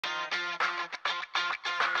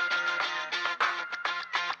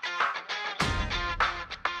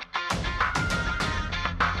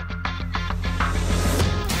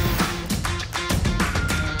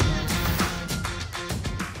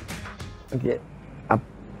Okey.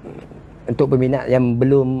 Untuk peminat yang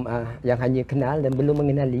belum yang hanya kenal dan belum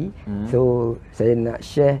mengenali, so saya nak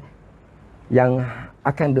share yang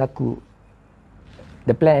akan berlaku,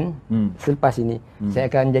 the plan selepas ini. Saya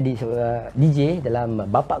akan jadi DJ dalam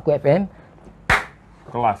Bapakku FM.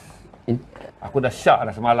 Kelas. Aku dah syak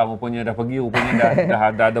dah semalam, rupanya dah pergi, rupanya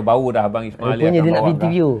dah ada bau dah Abang Ismail. Rupanya dia nak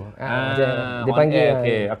interview. Dia panggil.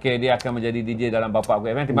 Okey, dia akan menjadi DJ dalam Bapakku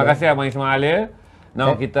FM. Terima kasih Abang Ismail.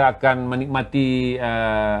 Now kita akan menikmati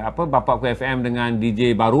Bapakku FM dengan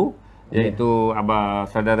DJ baru, iaitu abang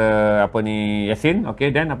saudara Yassin. Okey,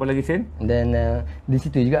 dan apa lagi Sin? Dan di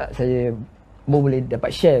situ juga saya boleh dapat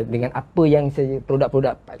share dengan apa yang saya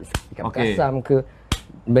produk-produk ikan kasam ke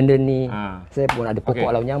benda ni. Saya pun ada pokok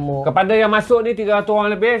alau nyamuk. Kepada yang masuk ni 300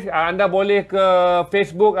 orang lebih, anda boleh ke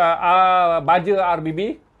Facebook Baja RBB.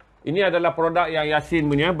 Ini adalah produk yang Yassin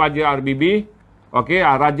punya, Baja RBB. Okey,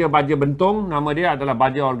 Raja Baja Bentung, nama dia adalah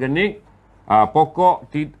Baja Organik.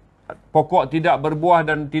 Pokok tidak berbuah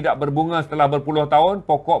dan tidak berbunga setelah berpuluh tahun.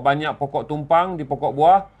 Pokok banyak pokok tumpang di pokok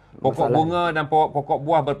buah. Pokok bunga dan pokok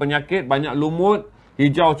buah berpenyakit, banyak lumut,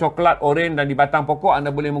 hijau, coklat, oranye dan di batang pokok.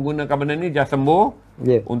 Anda boleh menggunakan benda ni, dah sembuh.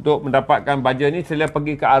 Untuk mendapatkan baja ni, sila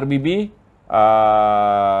pergi ke RBB.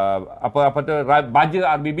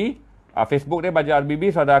 Baja RBB. Facebook dia Baja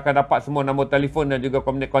RBB, saudara akan dapat semua nombor telefon dan juga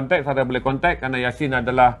kontak. Saudara boleh kontak kerana Yassin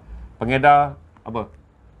adalah pengedar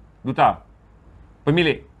duta,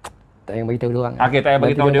 pemilik. Tak payah beritahu dia orang. Okey, tak payah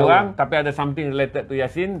beritahu dia orang, tapi ada something related to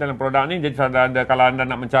Yassin dalam produk ni. Jadi saudara kalau anda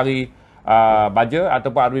nak mencari baja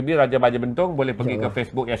ataupun RBB Raja Baja Bentung, boleh pergi ke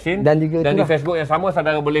Facebook Yassin. Dan di Facebook yang sama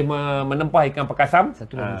saudara boleh menempah ikan pekasam.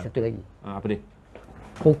 Satu lagi. Apa dia?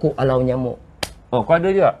 Pokok alau nyamuk. Oh, kau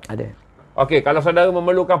ada juga? Ada. Okey, kalau saudara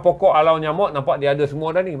memerlukan pokok alau nyamuk, nampak dia ada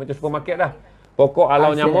semua dah ni, macam supermarket dah. Pokok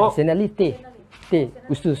alau nyamuk. Senali teh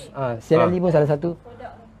khusus. Senali pun salah satu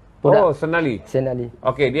produk. Senali.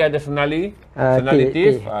 Okey, dia ada senali, senali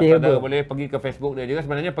tea. Saudara boleh pergi ke Facebook dia juga.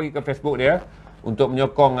 Sebenarnya pergi ke Facebook dia untuk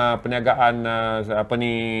menyokong perniagaan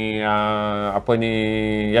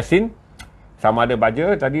Yassin. Sama ada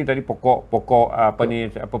baja tadi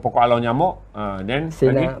pokok alau nyamuk, dan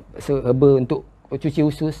herba untuk cuci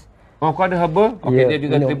usus. Oh, kau ada herba? Okey, dia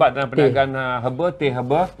juga terlibat dalam perniagaan herba, teh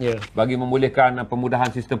herba, bagi membolehkan pemudahan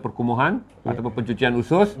sistem perkumuhan ataupun pencucian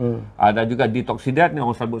usus. Ada juga detoksidat ni,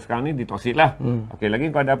 orang sebut sekarang ni detoxid lah. Okey, lagi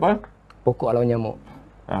kau ada apa? Pokok alau nyamuk.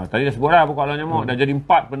 Tadi dah sebut lah pokok alau nyamuk. Dah jadi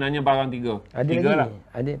 4 benarnya barang 3. Ada 3 lagi. lah.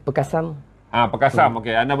 Ada pekasam. Pekasam.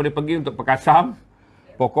 Okey, anda boleh pergi untuk pekasam,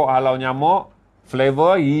 pokok alau nyamuk,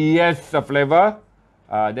 flavor, flavor.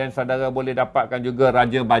 Dan saudara boleh dapatkan juga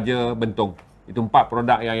Raja Baja Bentung. Itu 4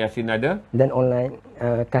 produk yang Yassin ada. Dan online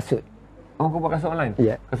kasut. Oh, kau buat kasut online?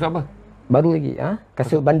 Ya. Kasut apa? Baru lagi.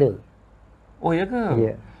 Kasut bundle. Oh, ya ke?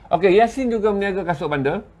 Ya. Okey, Yassin juga meniaga kasut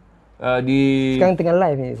bundle. Sekarang tengah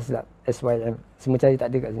live ni, SYM. Semua cari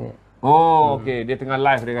tak ada kat sini. Oh, okey. Dia tengah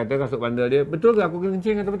live, dia kata kasut bundle dia. Betul ke aku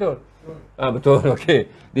kencing kata betul? Betul, okey.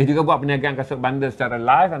 Dia juga buat perniagaan kasut bundle secara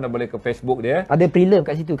live. Anda boleh ke Facebook dia. Ada pre-love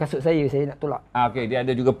kat situ, kasut saya nak tolak. Okey, dia ada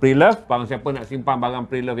juga pre-love. Barang siapa nak simpan barang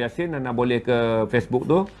pre-love Yassin, anda boleh ke Facebook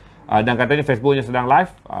tu. Dan katanya Facebooknya sedang live.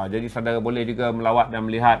 Jadi saudara boleh juga melawat dan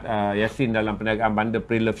melihat Yassin dalam perniagaan bundle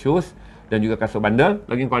pre-love shoes dan juga kasut bundle.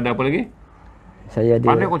 Lagi kau ada apa lagi? Saya ada.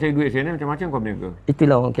 Pandai kau cari duit sini, macam-macam kau berniaga.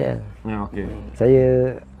 Itulah orang KL. Ya, okey. Saya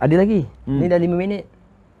ada lagi. Ni dah 5 minit.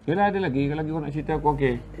 Yalah, ada lagi. Kalau lagi kau nak cerita aku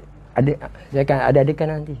okey. Ada, saya akan adakan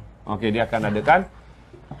nanti. Okey, dia akan adakan.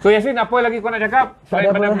 So Yassin, apa lagi kau nak cakap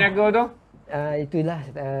selain pada berniaga tu? Itulah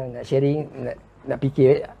nak sharing, nak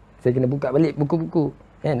fikir. Saya kena buka balik buku-buku.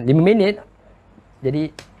 Kan 5 minit.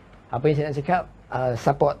 Jadi apa yang saya nak cakap,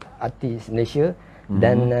 support artis Malaysia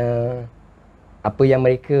dan apa yang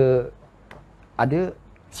mereka ada,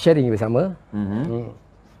 sharing bersama.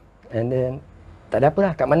 And then tak ada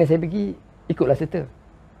apalah, kat mana saya pergi ikutlah serta.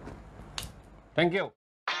 Thank you.